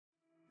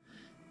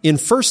In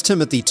 1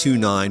 Timothy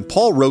 2:9,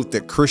 Paul wrote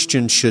that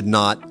Christians should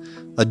not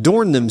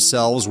adorn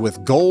themselves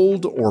with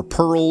gold or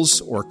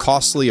pearls or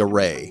costly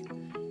array.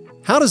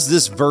 How does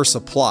this verse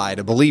apply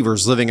to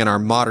believers living in our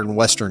modern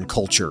Western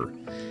culture?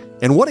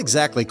 And what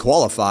exactly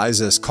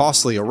qualifies as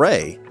costly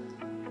array?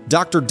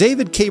 Dr.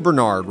 David K.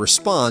 Bernard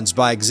responds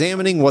by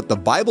examining what the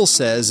Bible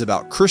says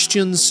about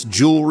Christians,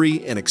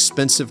 jewelry, and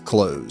expensive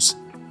clothes.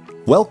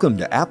 Welcome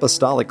to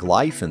Apostolic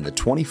Life in the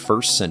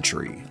 21st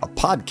Century, a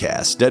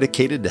podcast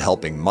dedicated to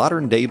helping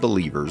modern-day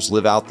believers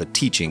live out the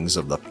teachings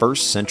of the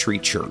first century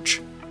church.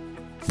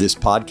 This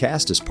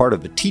podcast is part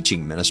of the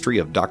teaching ministry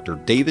of Dr.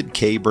 David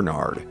K.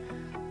 Bernard.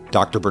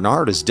 Dr.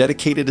 Bernard has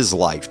dedicated his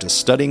life to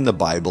studying the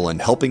Bible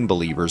and helping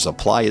believers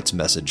apply its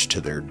message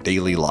to their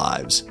daily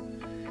lives.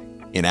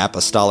 In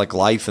Apostolic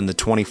Life in the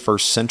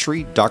 21st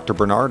Century, Dr.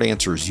 Bernard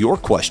answers your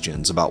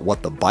questions about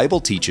what the Bible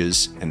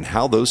teaches and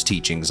how those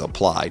teachings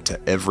apply to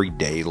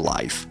everyday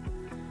life.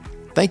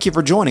 Thank you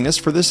for joining us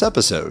for this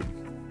episode.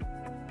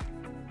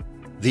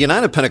 The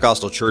United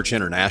Pentecostal Church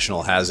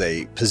International has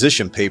a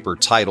position paper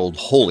titled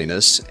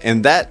Holiness,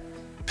 and that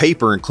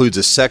paper includes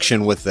a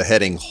section with the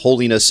heading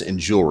Holiness and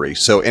Jewelry.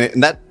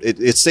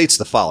 It states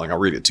the following. I'll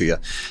read it to you.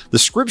 The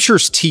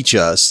scriptures teach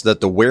us that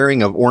the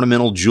wearing of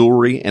ornamental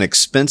jewelry and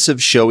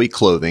expensive showy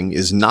clothing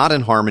is not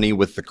in harmony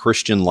with the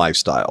Christian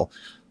lifestyle.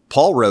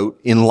 Paul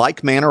wrote, in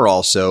like manner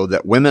also,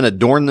 that women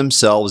adorn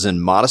themselves in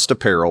modest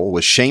apparel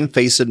with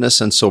shamefacedness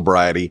and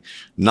sobriety,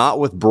 not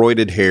with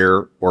broided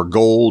hair or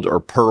gold or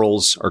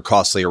pearls or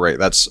costly array.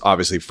 That's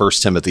obviously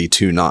 1 Timothy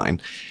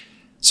 2:9.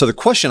 So the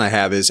question I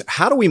have is,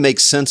 how do we make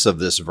sense of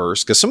this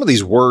verse? Because some of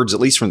these words, at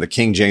least from the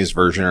King James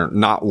Version, are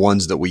not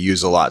ones that we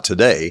use a lot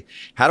today.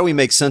 How do we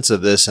make sense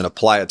of this and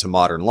apply it to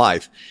modern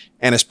life?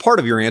 And as part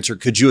of your answer,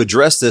 could you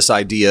address this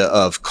idea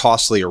of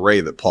costly array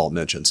that Paul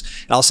mentions?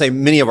 And I'll say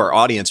many of our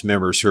audience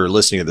members who are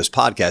listening to this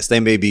podcast, they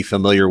may be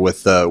familiar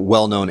with the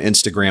well-known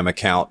Instagram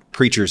account,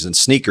 Preachers and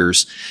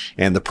Sneakers.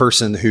 And the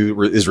person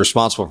who is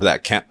responsible for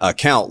that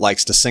account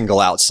likes to single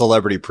out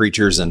celebrity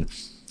preachers and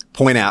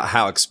point out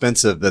how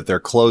expensive that their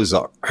clothes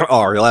are.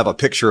 He'll have a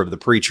picture of the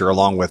preacher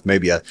along with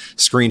maybe a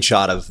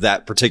screenshot of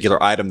that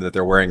particular item that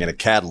they're wearing in a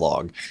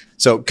catalog.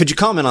 So could you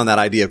comment on that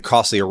idea of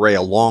costly array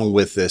along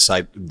with this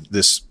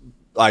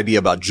idea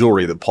about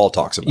jewelry that Paul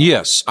talks about?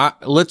 Yes.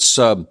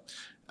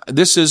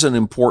 This is an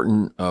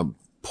important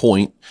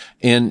point.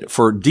 And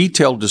for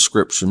detailed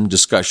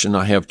discussion,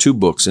 I have two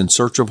books, In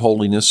Search of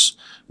Holiness,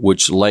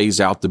 which lays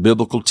out the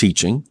biblical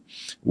teaching,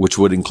 which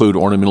would include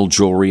ornamental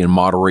jewelry and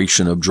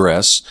moderation of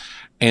dress.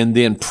 And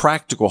then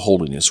Practical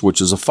Holiness, which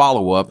is a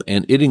follow-up,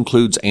 and it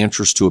includes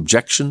answers to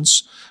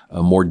objections,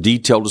 a more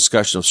detailed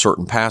discussion of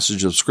certain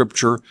passages of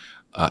Scripture,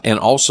 and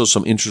also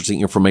some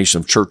interesting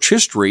information of church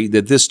history,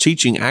 that this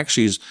teaching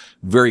actually is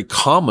very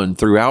common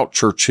throughout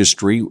church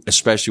history,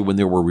 especially when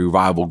there were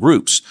revival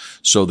groups.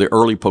 So the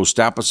early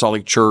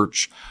post-apostolic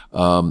church,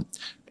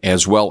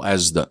 as well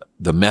as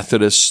the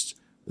Methodists,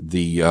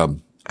 the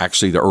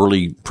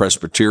early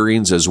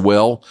Presbyterians as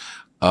well,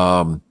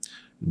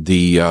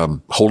 the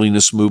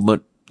holiness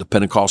movement, the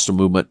Pentecostal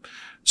movement.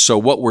 So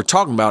what we're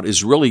talking about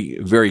is really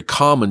very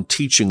common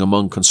teaching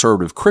among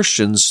conservative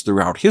Christians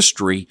throughout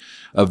history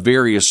of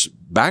various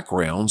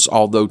backgrounds,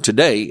 although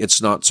today it's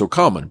not so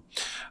common.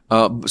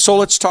 So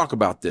let's talk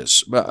about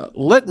this.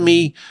 Let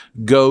me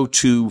go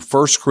to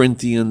 1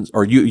 Corinthians,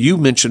 or you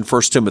mentioned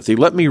 1 Timothy.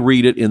 Let me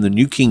read it in the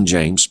New King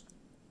James.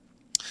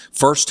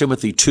 1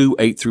 Timothy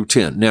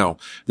 2:8-10. Now,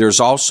 there's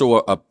also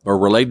a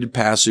related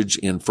passage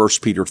in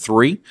 1 Peter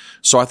 3.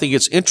 So I think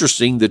it's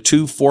interesting, the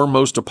two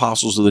foremost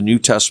apostles of the New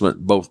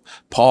Testament, both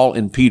Paul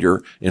and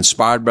Peter,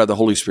 inspired by the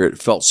Holy Spirit,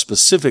 felt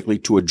specifically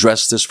to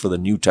address this for the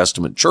New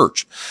Testament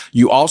church.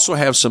 You also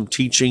have some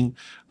teaching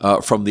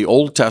from the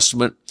Old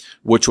Testament,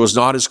 which was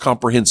not as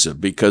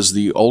comprehensive because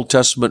the Old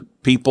Testament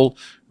people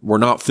were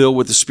not filled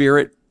with the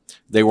Spirit.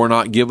 They were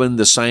not given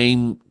the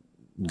same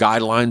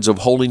guidelines of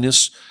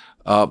holiness.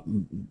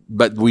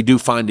 But we do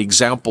find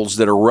examples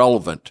that are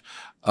relevant.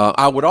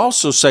 I would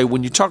also say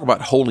when you talk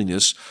about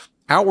holiness,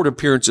 outward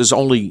appearance is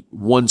only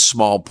one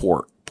small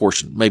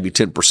portion, maybe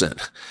 10%.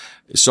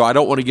 So I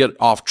don't want to get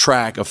off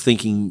track of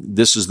thinking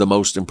this is the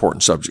most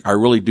important subject. I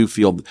really do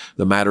feel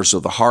the matters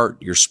of the heart,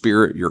 your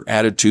spirit, your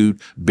attitude,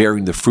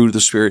 bearing the fruit of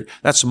the Spirit,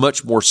 that's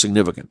much more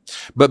significant.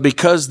 But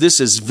because this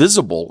is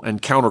visible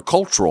and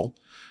countercultural,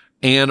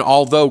 and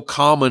although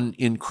common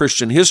in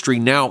Christian history,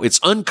 now it's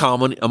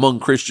uncommon among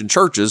Christian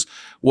churches,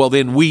 well,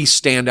 then we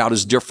stand out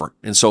as different.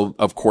 And so,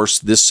 of course,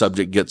 this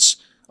subject gets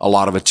a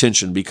lot of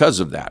attention because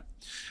of that.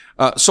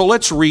 So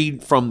let's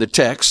read from the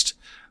text.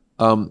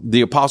 The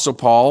Apostle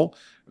Paul,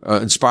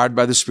 inspired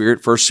by the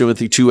Spirit, 1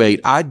 Timothy 2:8,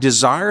 I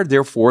desire,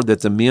 therefore, that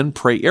the men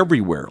pray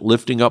everywhere,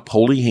 lifting up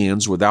holy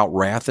hands without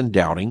wrath and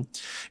doubting.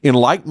 In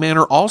like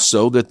manner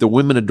also that the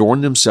women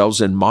adorn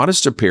themselves in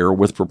modest apparel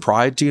with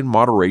propriety and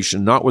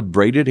moderation, not with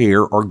braided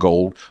hair or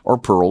gold or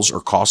pearls or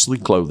costly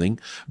clothing,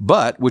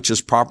 but which is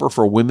proper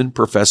for women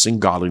professing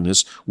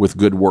godliness with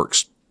good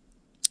works.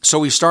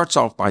 So he starts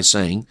off by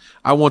saying,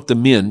 I want the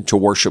men to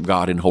worship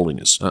God in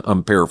holiness.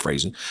 I'm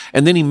paraphrasing.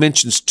 And then he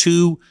mentions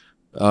two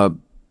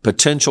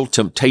potential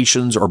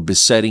temptations or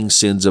besetting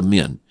sins of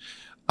men.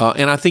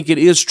 And I think it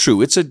is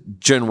true. It's a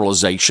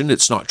generalization.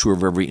 It's not true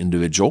of every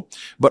individual.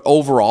 But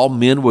overall,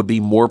 men would be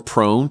more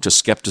prone to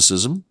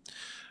skepticism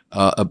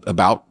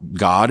about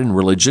God and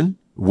religion.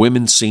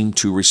 Women seem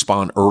to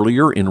respond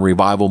earlier in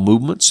revival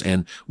movements,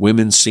 and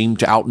women seem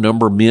to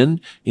outnumber men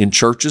in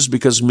churches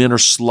because men are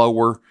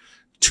slower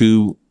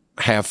to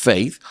have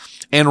faith.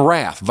 And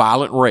wrath,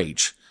 violent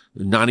rage.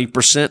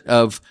 90%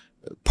 of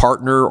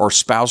partner or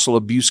spousal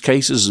abuse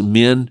cases,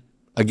 men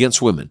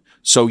against women.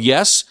 So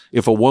yes,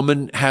 if a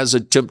woman has a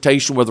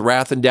temptation with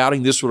wrath and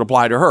doubting, this would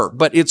apply to her.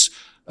 But it's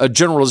a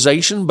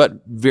generalization,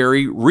 but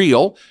very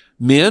real.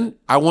 Men,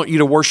 I want you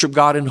to worship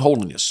God in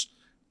holiness.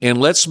 And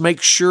let's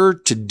make sure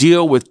to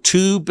deal with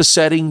two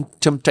besetting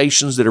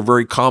temptations that are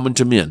very common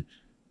to men: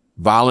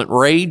 violent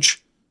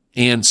rage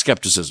and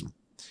skepticism.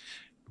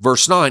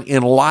 Verse 9,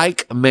 in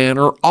like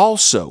manner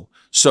also.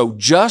 So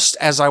just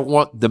as I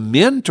want the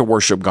men to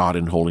worship God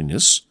in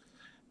holiness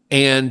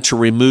and to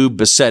remove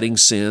besetting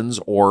sins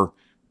or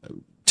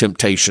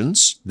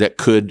temptations that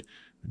could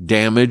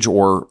damage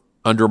or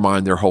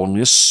undermine their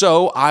holiness,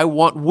 so I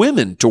want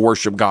women to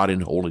worship God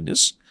in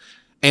holiness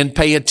and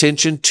pay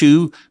attention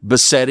to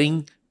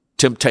besetting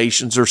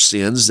temptations or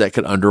sins that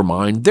could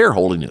undermine their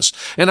holiness.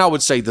 And I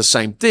would say the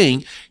same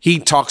thing. He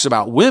talks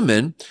about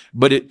women,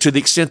 but to the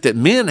extent that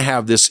men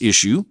have this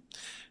issue,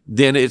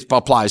 then it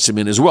applies to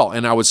men as well.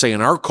 And I would say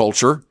in our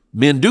culture,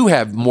 men do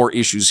have more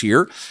issues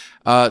here.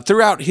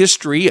 Throughout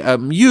history,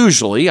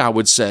 usually I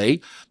would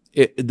say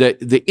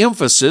the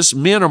emphasis,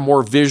 men are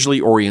more visually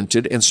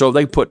oriented, and so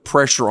they put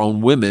pressure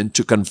on women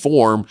to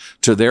conform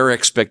to their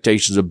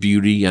expectations of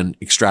beauty and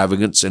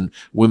extravagance, and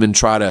women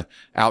try to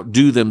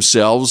outdo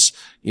themselves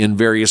in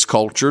various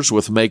cultures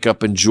with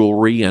makeup and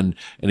jewelry and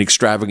an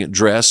extravagant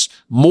dress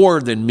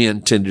more than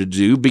men tend to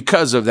do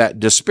because of that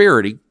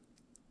disparity.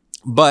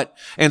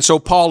 And so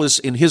Paul is,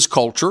 in his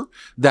culture,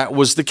 that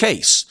was the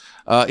case.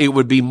 It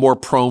would be more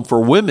prone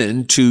for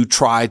women to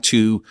try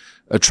to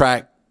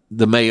attract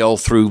the male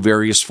through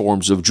various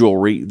forms of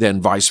jewelry than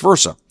vice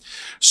versa.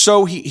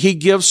 So he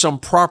gives some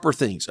proper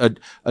things.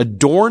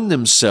 Adorn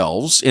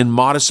themselves in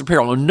modest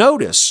apparel. And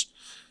notice,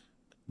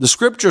 the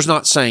scripture is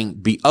not saying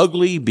be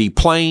ugly, be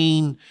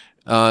plain,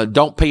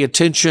 don't pay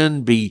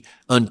attention, be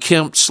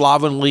unkempt,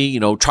 slovenly,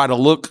 try to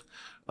look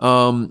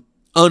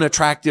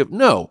unattractive.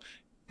 No.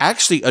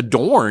 Actually,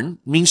 adorn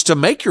means to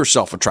make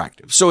yourself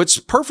attractive. So it's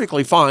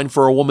perfectly fine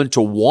for a woman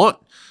to want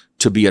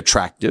to be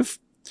attractive,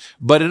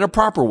 but in a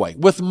proper way,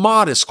 with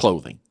modest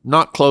clothing,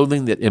 not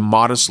clothing that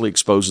immodestly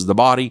exposes the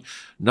body,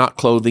 not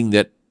clothing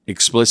that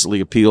explicitly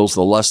appeals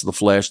the lust of the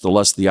flesh, the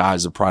lust of the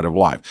eyes, the pride of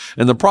life.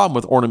 And the problem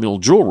with ornamental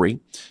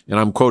jewelry, and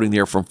I'm quoting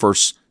there from 1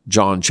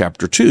 John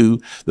chapter 2,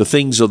 the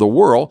things of the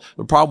world,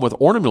 the problem with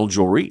ornamental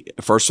jewelry,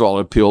 first of all,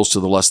 it appeals to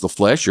the lust of the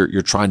flesh.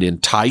 You're trying to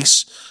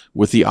entice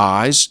with the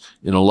eyes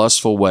in a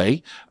lustful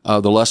way.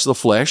 The lust of the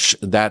flesh,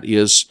 that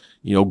is,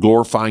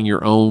 glorifying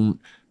your own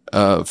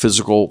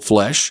physical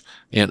flesh.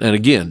 And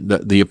again,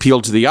 the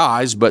appeal to the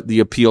eyes, but the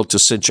appeal to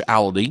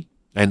sensuality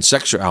and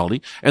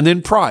sexuality. And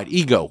then pride,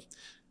 ego,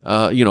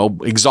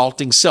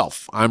 exalting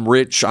self. I'm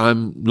rich.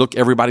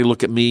 Everybody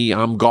look at me.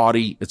 I'm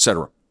gaudy,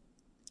 etc.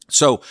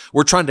 So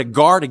we're trying to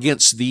guard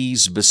against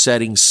these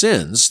besetting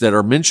sins that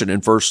are mentioned in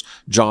 1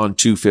 John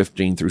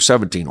 2:15 through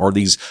 17, or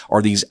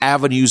these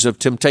avenues of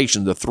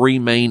temptation. The three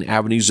main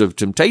avenues of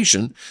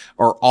temptation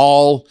are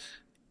all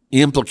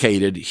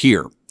implicated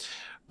here.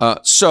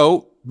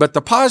 But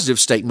the positive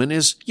statement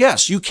is,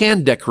 yes, you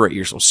can decorate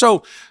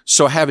yourself.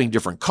 So having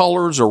different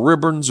colors or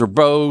ribbons or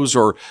bows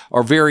or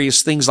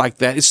various things like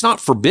that, it's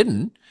not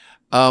forbidden.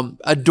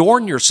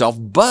 Adorn yourself,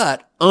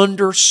 but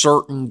under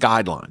certain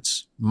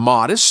guidelines.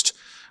 Modest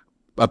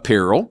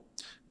apparel,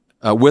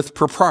 with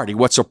propriety,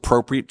 what's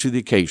appropriate to the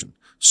occasion.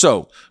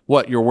 So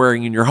what you're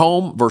wearing in your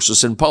home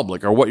versus in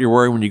public, or what you're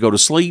wearing when you go to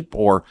sleep,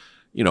 or,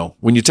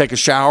 when you take a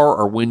shower,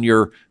 or when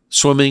you're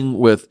swimming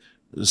with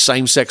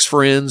same-sex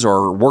friends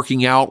or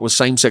working out with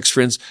same-sex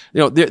friends.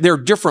 There are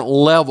different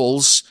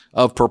levels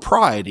of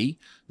propriety.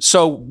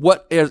 So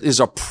what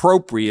is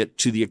appropriate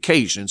to the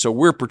occasion? So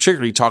we're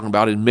particularly talking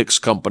about in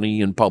mixed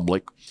company in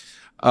public,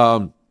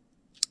 and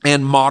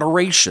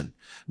moderation.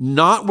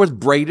 Not with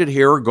braided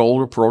hair or gold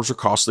or pearls or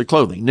costly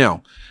clothing.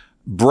 Now,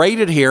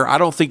 braided hair, I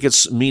don't think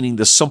it's meaning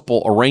the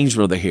simple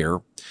arrangement of the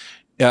hair.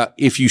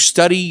 If you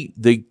study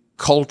the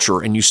culture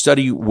and you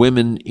study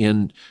women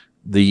in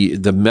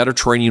the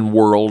Mediterranean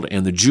world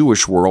and the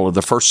Jewish world of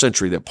the first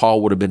century that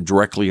Paul would have been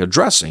directly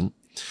addressing,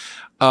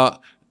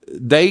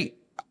 they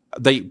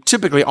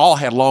typically all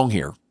had long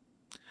hair,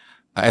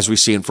 as we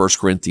see in 1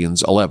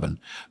 Corinthians 11.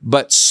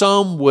 But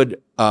some would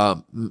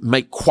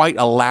make quite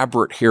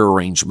elaborate hair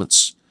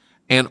arrangements.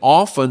 And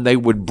often they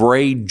would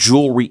braid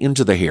jewelry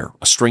into the hair,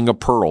 a string of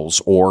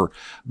pearls, or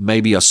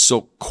maybe a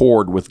silk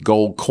cord with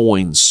gold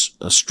coins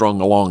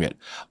strung along it,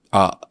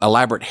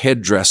 elaborate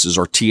headdresses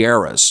or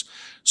tiaras.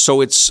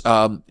 So it's,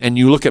 and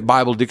you look at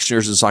Bible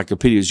dictionaries and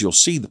encyclopedias, you'll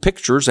see the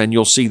pictures and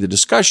you'll see the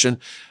discussion.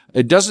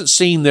 It doesn't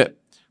seem that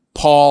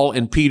Paul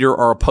and Peter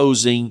are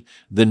opposing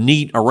the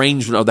neat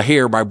arrangement of the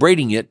hair by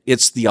braiding it.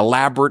 It's the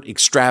elaborate,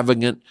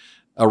 extravagant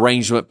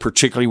arrangement,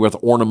 particularly with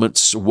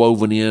ornaments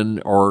woven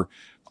in or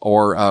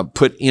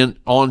put in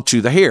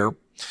onto the hair.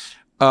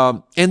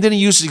 And then he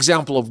uses the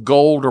example of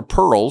gold or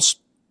pearls.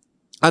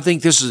 I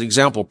think this is an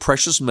example of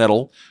precious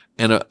metal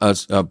and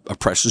a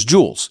precious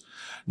jewels.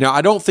 Now,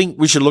 I don't think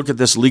we should look at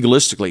this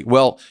legalistically.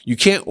 Well, you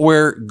can't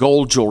wear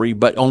gold jewelry,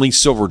 but only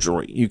silver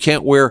jewelry. You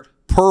can't wear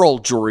pearl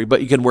jewelry,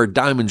 but you can wear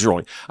diamond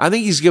jewelry. I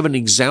think he's given an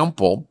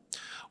example.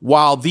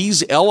 While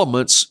these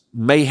elements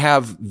may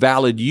have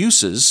valid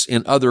uses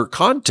in other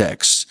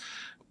contexts,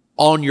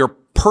 on your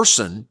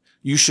person,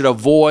 you should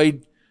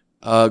avoid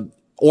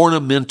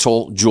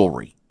ornamental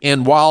jewelry.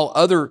 And while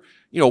other,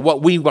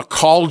 what we would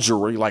call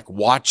jewelry, like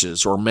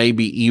watches or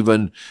maybe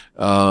even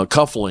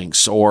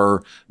cufflinks,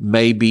 or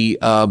maybe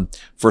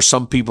for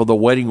some people, the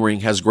wedding ring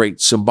has great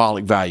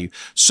symbolic value.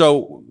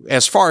 So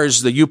as far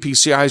as the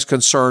UPCI is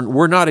concerned,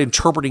 we're not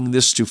interpreting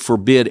this to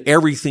forbid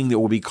everything that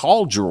will be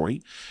called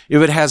jewelry.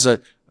 If it has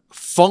a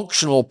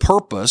functional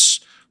purpose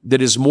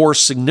that is more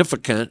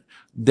significant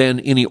than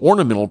any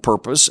ornamental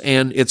purpose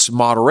and its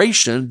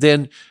moderation,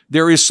 then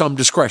there is some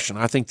discretion.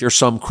 I think there's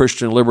some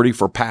Christian liberty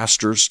for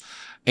pastors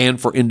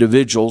and for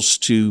individuals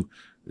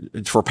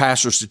for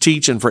pastors to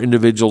teach and for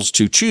individuals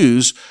to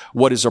choose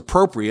what is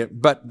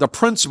appropriate. But the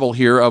principle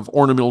here of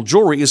ornamental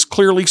jewelry is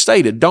clearly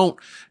stated. Don't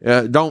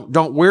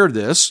wear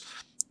this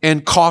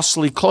and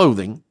costly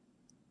clothing.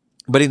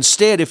 But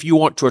instead, if you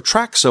want to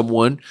attract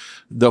someone,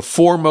 the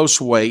foremost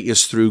way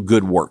is through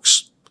good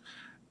works.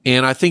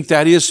 And I think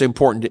that is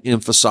important to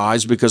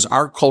emphasize because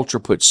our culture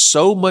puts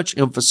so much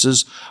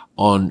emphasis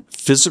on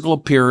physical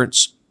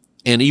appearance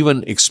and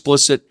even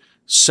explicit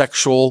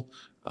sexual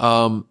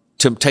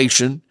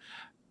temptation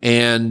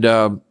and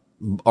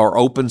our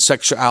open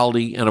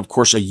sexuality, and of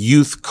course a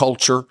youth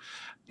culture.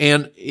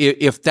 And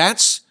if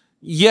that's,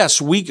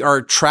 yes, we are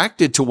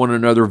attracted to one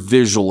another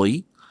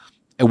visually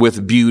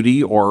with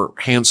beauty or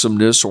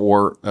handsomeness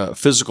or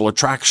physical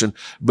attraction,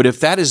 but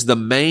if that is the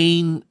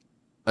main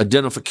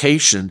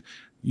identification,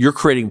 you're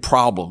creating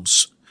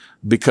problems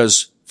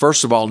because,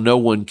 first of all, no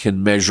one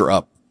can measure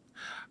up.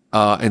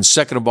 And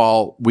second of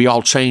all, we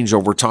all change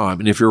over time.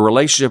 And if your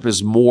relationship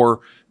is more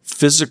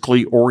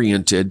physically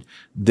oriented,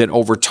 then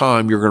over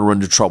time you're going to run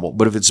into trouble.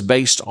 But if it's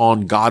based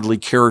on godly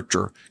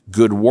character,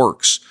 good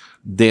works,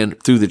 then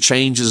through the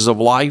changes of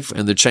life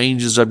and the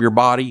changes of your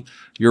body,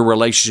 your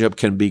relationship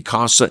can be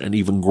constant and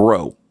even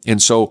grow.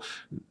 And so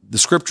the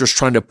scripture is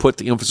trying to put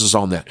the emphasis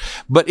on that.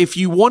 But if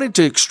you wanted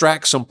to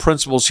extract some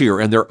principles here,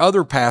 and there are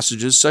other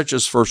passages such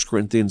as 1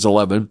 Corinthians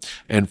 11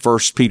 and 1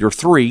 Peter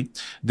 3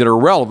 that are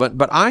relevant,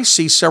 but I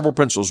see several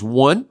principles.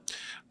 One,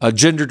 a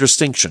gender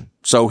distinction.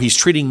 So he's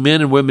treating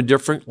men and women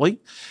differently,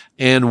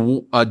 and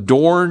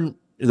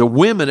the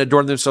women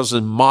adorn themselves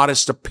in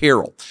modest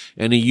apparel.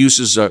 And he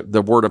uses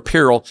the word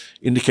apparel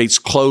indicates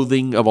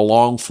clothing of a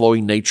long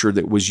flowing nature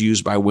that was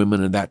used by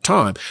women in that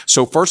time.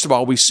 So first of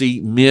all, we see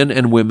men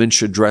and women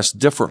should dress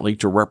differently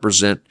to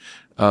represent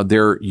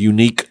their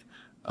unique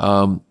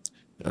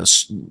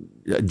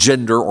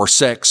gender or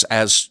sex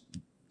as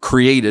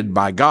created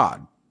by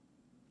God.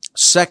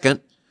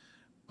 Second,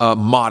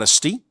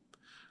 modesty,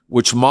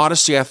 which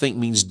modesty I think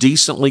means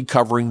decently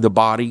covering the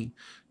body,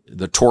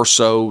 the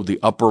torso, the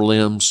upper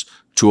limbs,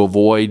 to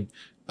avoid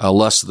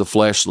lust of the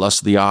flesh, lust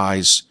of the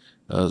eyes,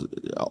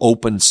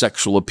 open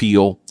sexual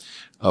appeal,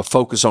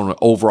 focus on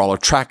overall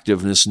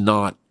attractiveness,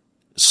 not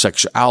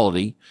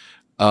sexuality.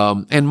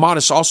 And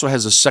modest also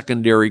has a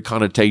secondary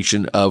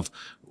connotation of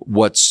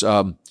what's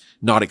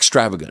not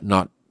extravagant,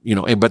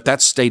 but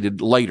that's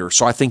stated later.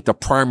 So I think the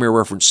primary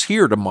reference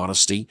here to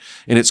modesty,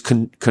 and it's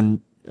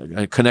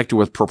connected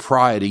with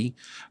propriety.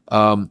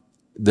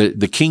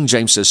 The King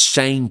James says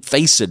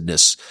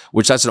shamefacedness,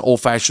 which that's an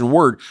old-fashioned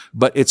word,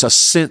 but it's a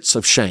sense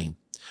of shame.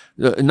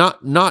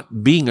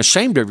 Not being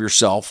ashamed of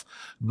yourself,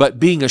 but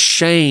being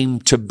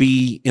ashamed to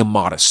be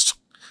immodest.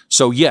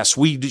 So yes,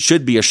 we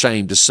should be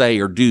ashamed to say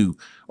or do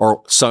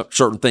or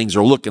certain things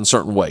or look in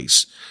certain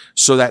ways.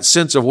 So that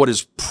sense of what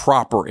is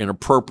proper and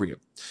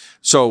appropriate.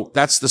 So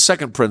that's the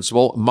second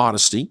principle,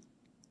 modesty.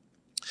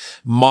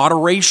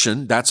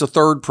 Moderation, that's a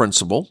third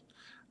principle,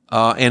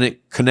 and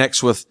it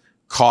connects with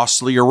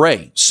costly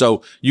array.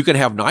 So you can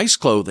have nice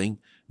clothing,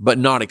 but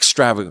not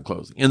extravagant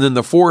clothing. And then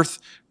the fourth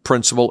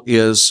principle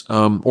is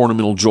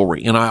ornamental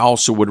jewelry. And I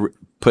also would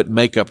put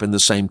makeup in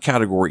the same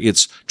category.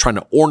 It's trying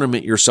to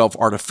ornament yourself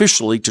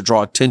artificially to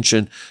draw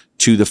attention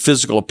to the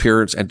physical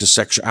appearance and to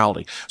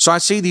sexuality. So I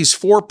see these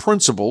four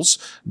principles: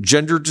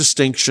 gender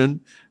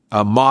distinction,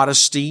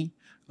 modesty,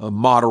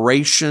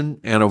 moderation,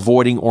 and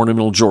avoiding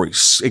ornamental jewelry,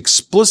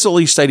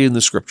 explicitly stated in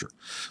the scripture.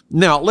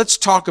 Now let's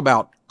talk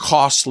about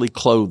costly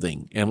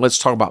clothing, and let's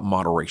talk about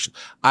moderation.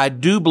 I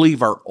do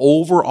believe our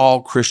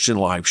overall Christian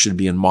life should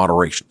be in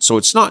moderation. So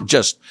it's not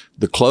just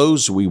the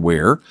clothes we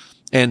wear,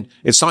 and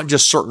it's not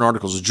just certain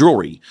articles of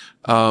jewelry.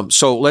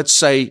 So let's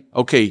say,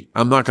 okay,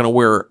 I'm not going to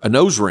wear a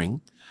nose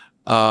ring,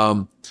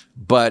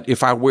 but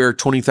if I wear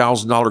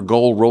 $20,000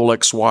 gold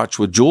Rolex watch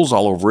with jewels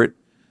all over it,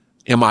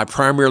 Am I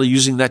primarily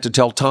using that to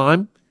tell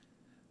time?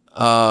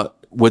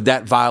 Would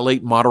that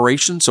violate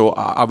moderation? So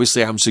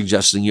obviously I'm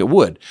suggesting it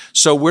would.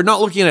 So we're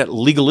not looking at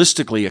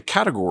legalistically at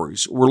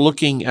categories. We're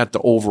looking at the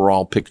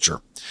overall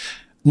picture.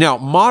 Now,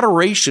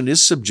 moderation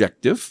is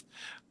subjective.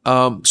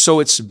 So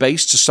it's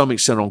based to some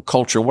extent on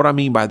culture. And what I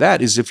mean by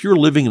that is if you're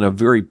living in a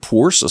very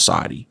poor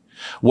society,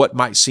 what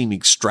might seem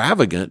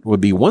extravagant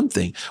would be one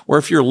thing. Or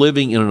if you're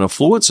living in an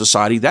affluent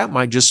society, that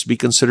might just be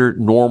considered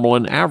normal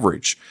and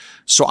average.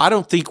 So I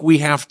don't think we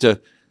have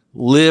to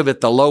live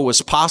at the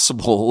lowest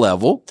possible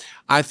level.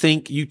 I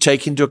think you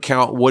take into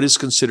account what is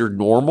considered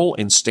normal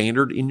and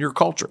standard in your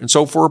culture. And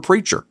so for a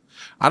preacher,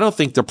 I don't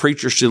think the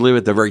preacher should live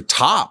at the very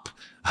top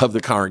of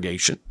the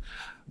congregation,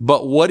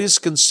 but what is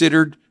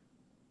considered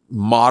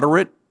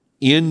moderate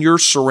in your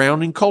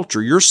surrounding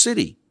culture, your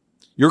city,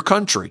 your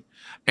country,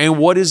 and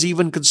what is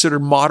even considered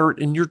moderate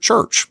in your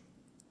church.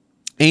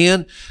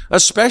 And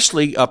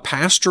especially a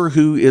pastor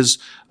who is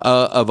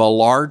of a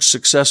large,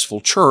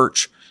 successful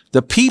church,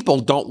 the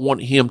people don't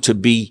want him to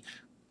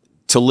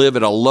live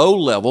at a low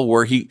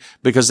level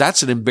because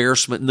that's an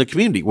embarrassment in the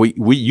community.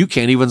 You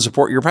can't even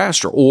support your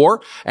pastor.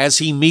 Or as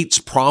he meets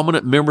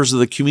prominent members of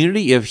the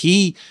community, if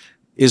he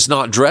is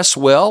not dressed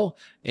well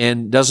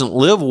and doesn't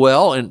live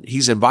well, and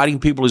he's inviting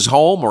people to his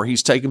home or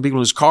he's taking people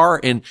in his car,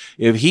 and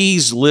if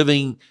he's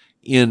living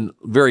in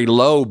very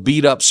low,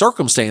 beat up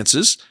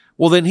circumstances,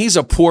 well, then he's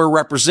a poor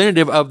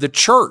representative of the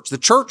church. The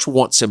church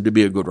wants him to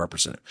be a good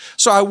representative.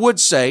 So I would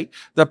say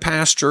the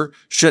pastor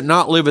should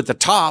not live at the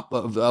top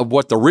of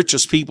what the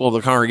richest people of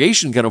the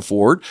congregation can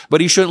afford,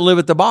 but he shouldn't live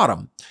at the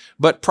bottom,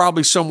 but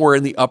probably somewhere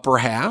in the upper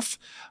half.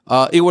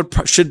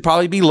 Should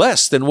probably be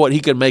less than what he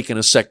can make in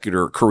a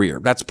secular career.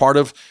 That's part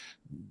of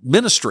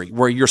ministry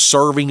where you're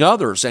serving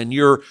others and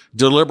you're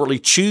deliberately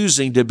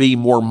choosing to be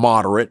more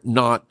moderate,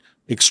 not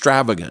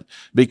extravagant.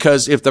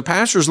 Because if the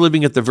pastor's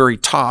living at the very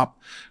top,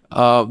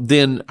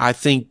 then I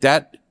think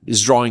that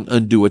is drawing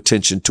undue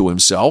attention to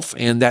himself.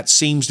 And that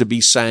seems to be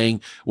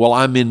saying, well,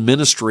 I'm in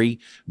ministry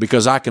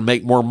because I can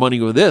make more money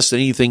with this than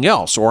anything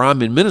else, or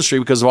I'm in ministry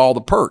because of all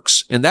the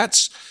perks. And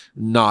that's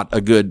not a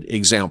good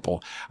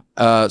example.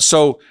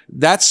 So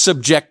that's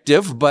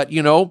subjective, but,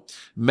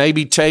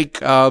 maybe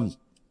take,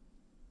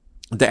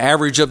 the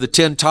average of the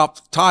 10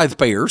 top tithe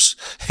payers,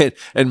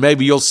 and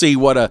maybe you'll see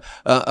what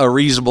a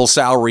reasonable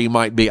salary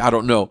might be. I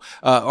don't know.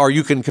 Or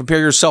you can compare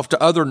yourself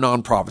to other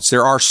nonprofits.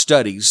 There are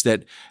studies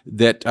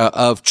that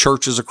of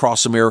churches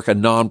across America,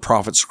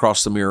 nonprofits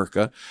across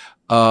America.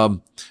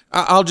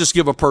 I'll just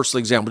give a personal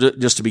example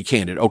just to be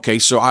candid. Okay.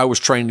 So I was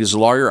trained as a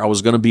lawyer. I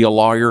was going to be a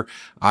lawyer.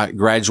 I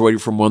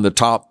graduated from one of the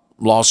top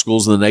law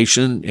schools in the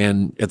nation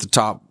and at the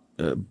top,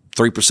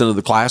 3% of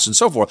the class and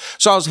so forth.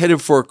 So I was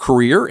headed for a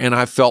career, and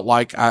I felt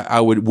like I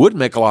would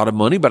make a lot of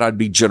money, but I'd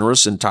be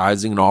generous in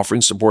tithing and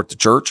offering, support the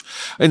church.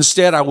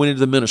 Instead, I went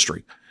into the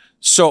ministry.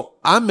 So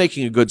I'm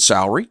making a good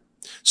salary.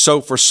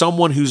 So for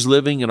someone who's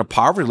living in a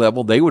poverty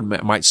level, they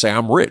might say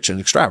I'm rich and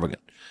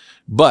extravagant.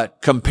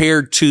 But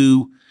compared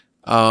to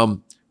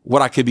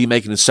what I could be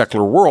making in the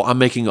secular world, I'm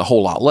making a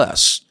whole lot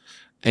less.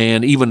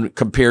 And even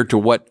compared to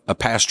what a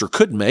pastor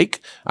could make,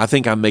 I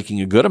think I'm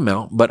making a good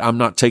amount, but I'm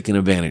not taking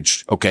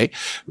advantage. Okay.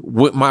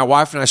 My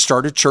wife and I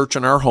started church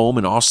in our home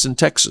in Austin,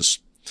 Texas.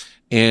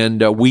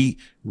 And we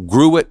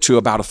grew it to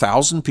about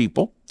 1,000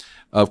 people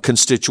of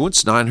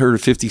constituents.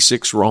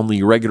 956 were on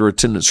the regular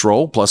attendance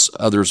roll, plus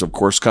others, of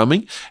course,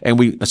 coming.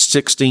 And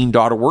 16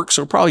 daughter work.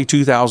 So probably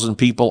 2,000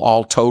 people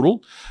all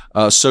total.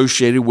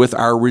 Associated with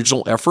our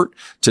original effort.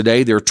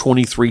 Today, there are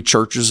 23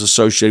 churches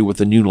associated with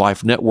the New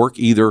Life Network.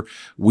 Either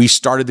we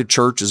started the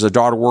church as a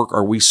daughter work,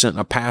 or we sent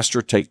a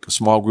pastor, take a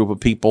small group of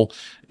people,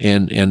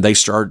 and they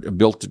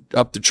built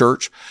up the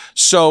church.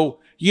 So,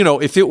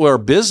 if it were a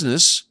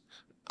business,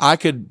 I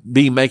could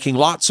be making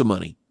lots of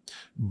money.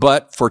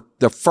 But for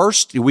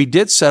we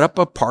did set up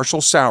a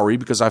partial salary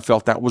because I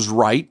felt that was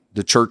right.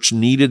 The church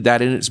needed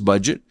that in its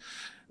budget.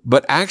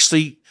 But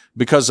actually,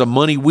 because of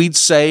money we'd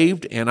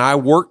saved and I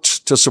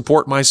worked to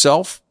support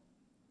myself,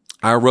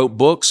 I wrote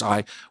books.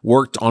 I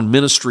worked on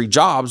ministry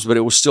jobs, but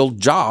it was still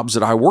jobs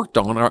that I worked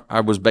on.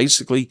 I was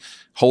basically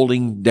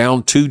holding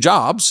down 2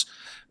 jobs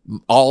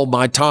all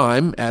my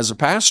time as a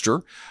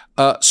pastor.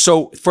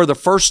 So for the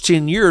first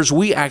 10 years,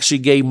 we actually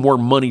gave more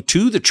money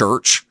to the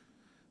church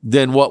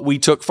than what we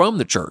took from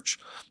the church.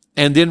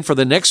 And then for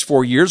the next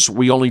 4 years,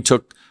 we only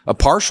took a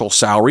partial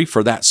salary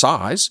for that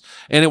size.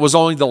 And it was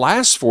only the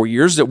last 4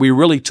 years that we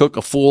really took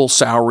a full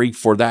salary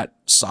for that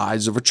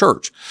size of a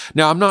church.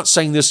 Now, I'm not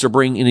saying this to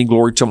bring any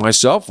glory to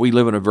myself. We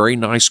live in a very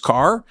nice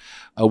car.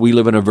 We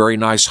live in a very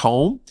nice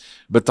home,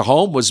 but the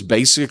home was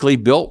basically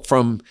built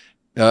from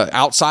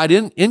outside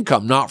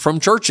income, not from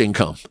church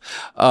income.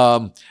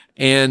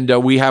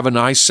 And we have a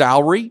nice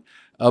salary.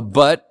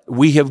 But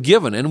we have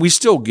given, and we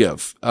still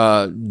give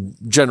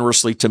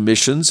generously to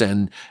missions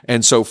and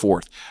so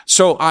forth.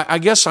 So I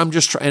guess I'm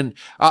just trying.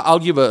 I'll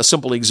give a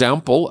simple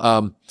example.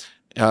 I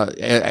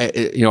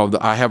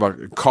have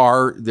a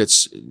car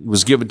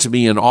was given to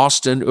me in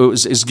Austin.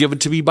 Is given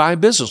to me by a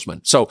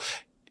businessman. So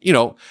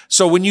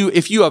So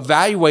if you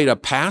evaluate a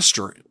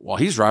pastor, well,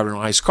 he's driving a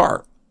nice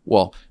car.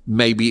 Well,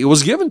 maybe it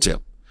was given to him.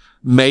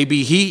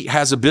 Maybe he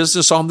has a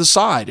business on the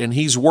side and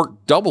he's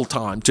worked double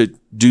time to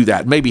do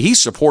that. Maybe he's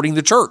supporting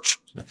the church.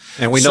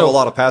 And we know a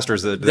lot of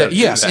pastors that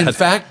yes. do that. In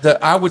fact,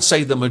 I would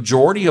say the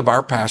majority of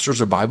our pastors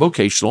are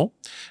bivocational,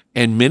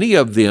 and many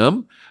of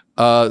them,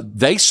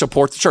 they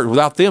support the church.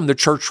 Without them, the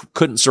church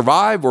couldn't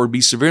survive or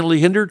be severely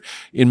hindered.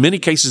 In many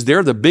cases,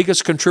 they're the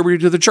biggest contributor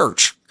to the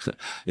church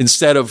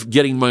instead of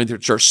getting money to the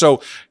church.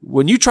 So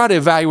when you try to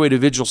evaluate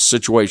individual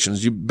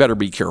situations, you better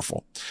be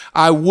careful.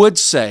 I would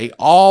say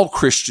all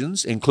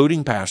Christians,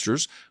 including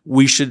pastors,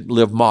 we should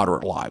live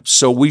moderate lives.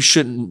 So we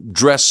shouldn't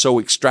dress so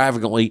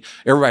extravagantly.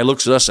 Everybody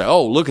looks at us and say,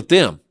 oh, look at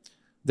them.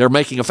 They're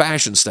making a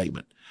fashion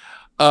statement.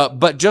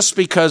 But just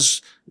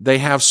because they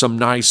have some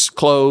nice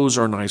clothes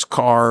or nice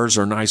cars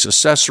or nice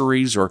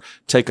accessories or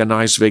take a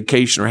nice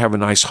vacation or have a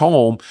nice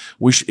home,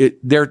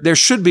 there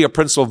should be a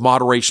principle of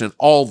moderation in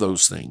all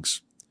those things.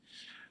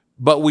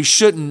 But we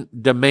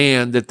shouldn't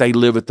demand that they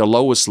live at the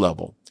lowest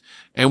level.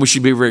 And we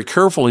should be very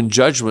careful in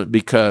judgment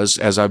because,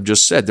 as I've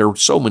just said, there are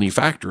so many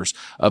factors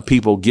of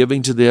people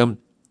giving to them,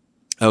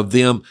 of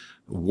them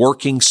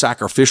working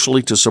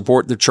sacrificially to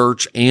support the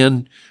church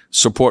and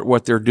support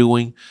what they're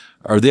doing,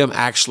 or them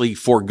actually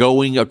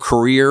foregoing a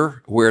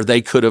career where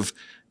they could have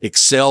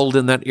excelled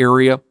in that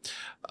area.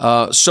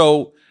 Having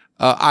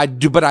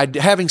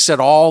said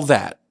all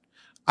that,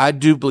 I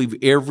do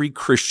believe every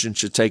Christian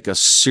should take a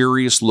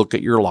serious look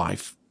at your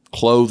life,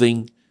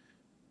 clothing,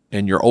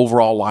 and your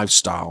overall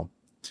lifestyle.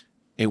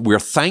 And we're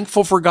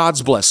thankful for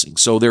God's blessing.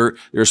 So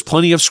there's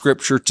plenty of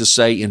scripture to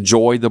say,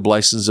 enjoy the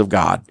blessings of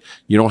God.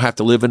 You don't have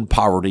to live in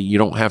poverty. You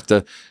don't have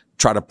to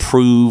try to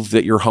prove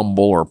that you're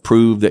humble or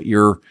prove that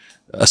you're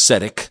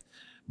ascetic.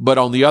 But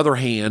on the other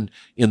hand,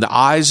 in the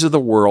eyes of the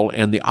world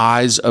and the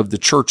eyes of the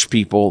church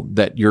people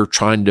that you're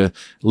trying to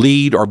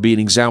lead or be an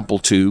example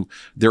to,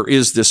 there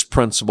is this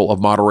principle of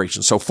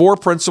moderation. So 4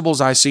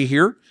 principles I see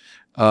here: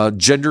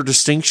 gender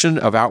distinction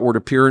of outward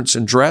appearance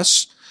and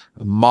dress,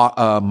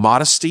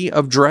 modesty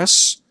of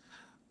dress,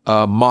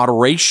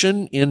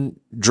 moderation in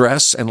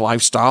dress and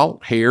lifestyle,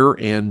 hair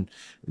and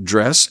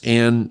dress,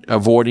 and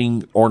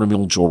avoiding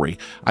ornamental jewelry.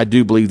 I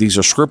do believe these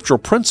are scriptural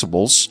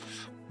principles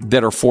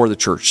that are for the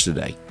church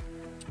today.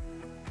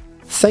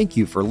 Thank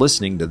you for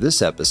listening to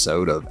this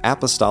episode of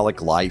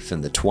Apostolic Life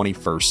in the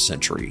 21st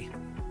Century.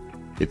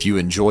 If you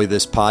enjoy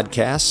this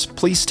podcast,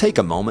 please take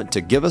a moment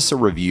to give us a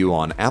review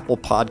on Apple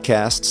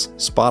Podcasts,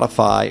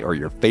 Spotify, or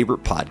your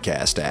favorite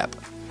podcast app.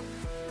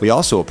 We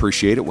also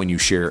appreciate it when you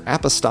share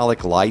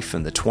Apostolic Life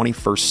in the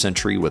 21st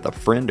Century with a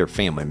friend or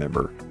family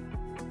member.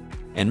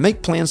 And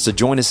make plans to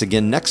join us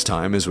again next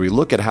time as we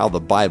look at how the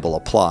Bible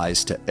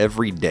applies to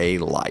everyday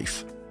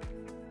life.